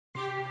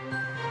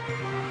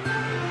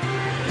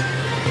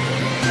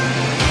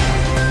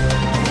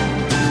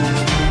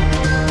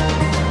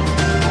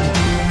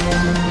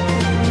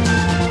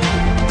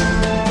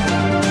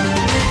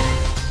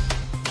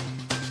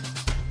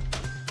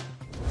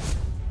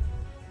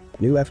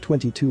New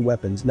F-22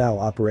 weapons now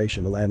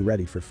operational and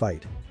ready for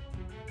fight.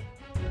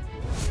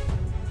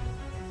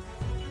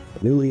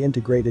 Newly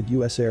integrated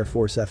U.S. Air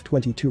Force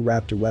F-22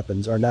 Raptor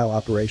weapons are now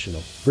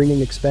operational,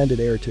 bringing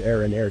expanded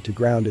air-to-air and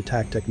air-to-ground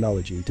attack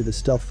technology to the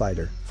stealth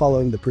fighter,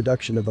 following the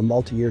production of a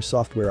multi-year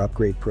software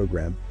upgrade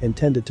program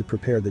intended to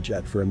prepare the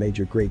jet for a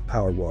major great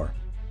power war.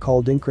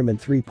 Called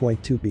Increment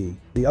 3.2b,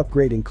 the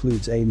upgrade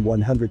includes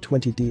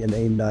AIM-120D and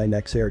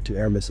AIM-9X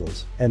air-to-air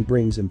missiles and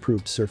brings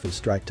improved surface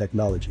strike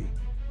technology.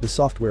 The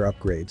software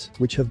upgrades,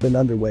 which have been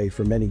underway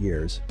for many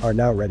years, are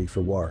now ready for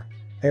war.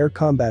 Air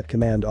Combat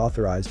Command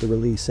authorized the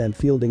release and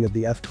fielding of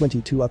the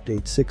F-22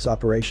 Update 6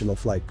 operational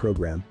flight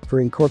program for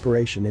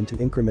incorporation into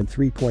Increment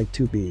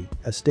 3.2b,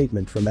 a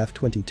statement from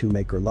F-22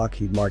 maker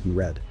Lockheed Martin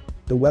read.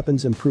 The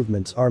weapons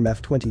improvements arm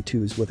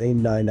F-22s with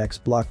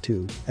AIM-9X Block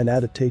 2, an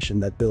adaptation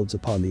that builds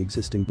upon the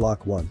existing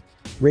Block 1.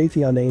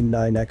 Raytheon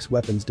AIM-9X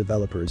weapons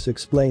developers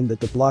explained that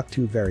the Block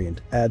 2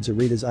 variant adds a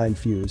redesigned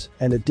fuse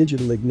and a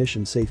digital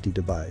ignition safety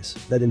device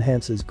that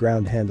enhances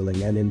ground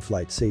handling and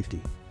in-flight safety.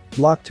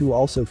 Block 2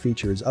 also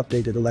features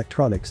updated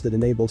electronics that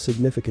enable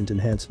significant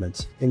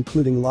enhancements,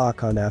 including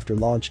lock-on after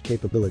launch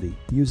capability,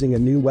 using a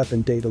new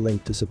weapon data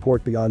link to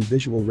support beyond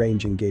visual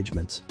range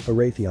engagements, a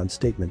Raytheon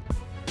statement.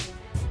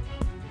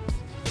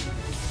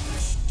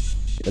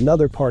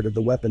 Another part of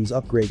the weapons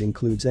upgrade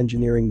includes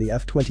engineering the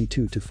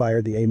F-22 to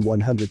fire the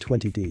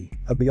AIM-120D,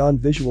 a beyond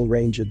visual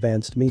range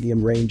advanced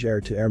medium-range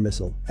air-to-air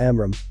missile,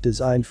 AMRAAM,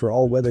 designed for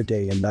all-weather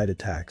day and night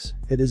attacks.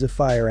 It is a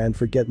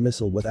fire-and-forget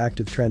missile with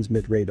active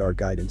transmit radar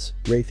guidance,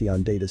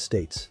 Raytheon data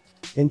states.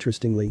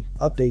 Interestingly,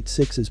 Update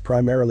 6 is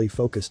primarily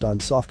focused on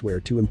software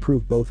to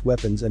improve both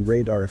weapons and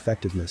radar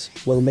effectiveness,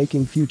 while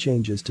making few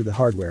changes to the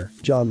hardware,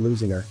 John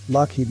Lusinger,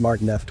 Lockheed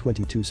Martin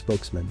F-22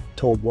 spokesman,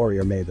 told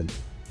Warrior Maven.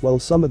 While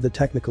some of the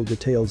technical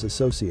details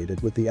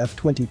associated with the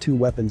F-22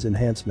 weapons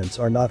enhancements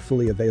are not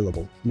fully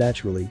available,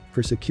 naturally,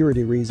 for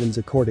security reasons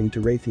according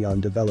to Raytheon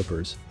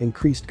developers,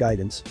 increased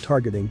guidance,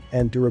 targeting,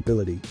 and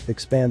durability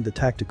expand the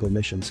tactical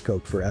mission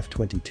scope for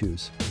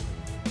F-22s.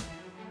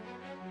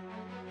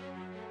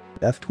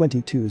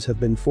 F-22s have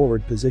been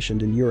forward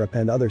positioned in Europe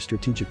and other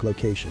strategic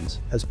locations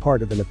as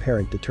part of an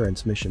apparent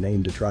deterrence mission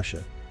aimed at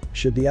Russia.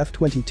 Should the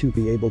F-22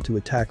 be able to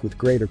attack with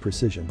greater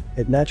precision,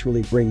 it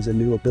naturally brings a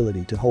new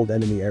ability to hold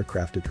enemy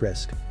aircraft at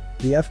risk.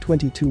 The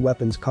F-22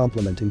 weapons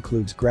complement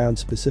includes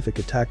ground-specific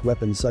attack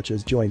weapons such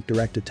as joint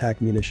direct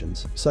attack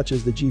munitions, such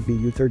as the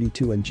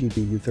GBU-32 and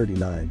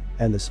GBU-39,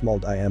 and the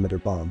small-diameter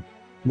bomb.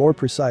 More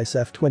precise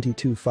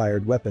F-22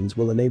 fired weapons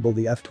will enable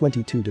the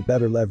F-22 to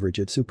better leverage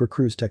its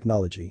supercruise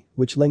technology,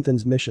 which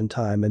lengthens mission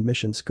time and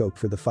mission scope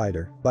for the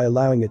fighter by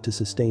allowing it to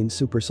sustain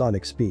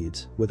supersonic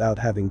speeds without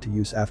having to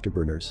use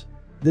afterburners.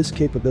 This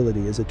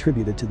capability is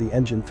attributed to the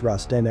engine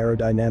thrust and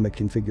aerodynamic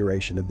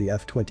configuration of the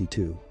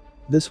F-22.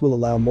 This will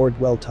allow more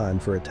dwell time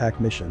for attack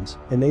missions,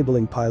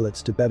 enabling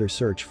pilots to better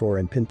search for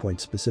and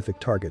pinpoint specific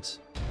targets.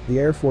 The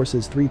Air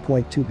Force's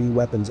 3.2b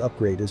weapons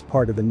upgrade is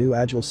part of a new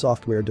agile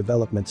software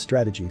development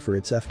strategy for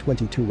its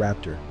F-22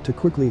 Raptor to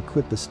quickly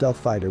equip the stealth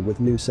fighter with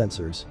new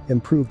sensors,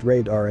 improved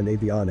radar and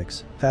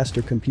avionics,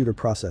 faster computer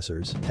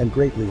processors, and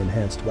greatly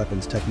enhanced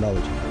weapons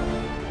technology.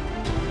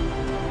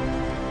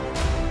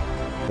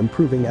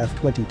 Improving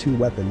F-22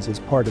 weapons is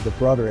part of a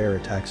broader air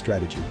attack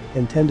strategy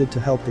intended to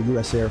help the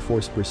U.S. Air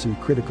Force pursue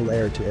critical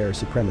air-to-air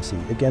supremacy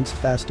against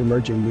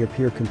fast-emerging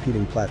near-peer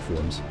competing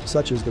platforms,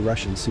 such as the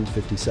Russian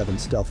Su-57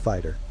 stealth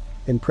fighter.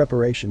 In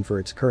preparation for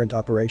its current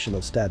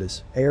operational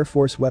status, Air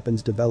Force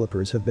weapons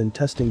developers have been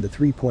testing the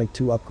 3.2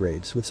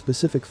 upgrades with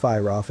specific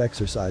fire-off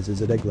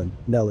exercises at Eglin,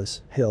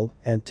 Nellis, Hill,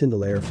 and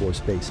Tyndall Air Force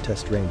Base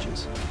test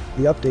ranges.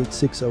 The Update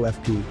 6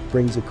 OFP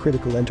brings a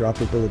critical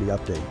interoperability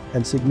update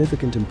and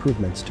significant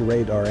improvements to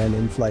radar and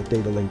in-flight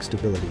data link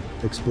stability,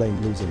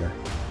 explained Lusinger.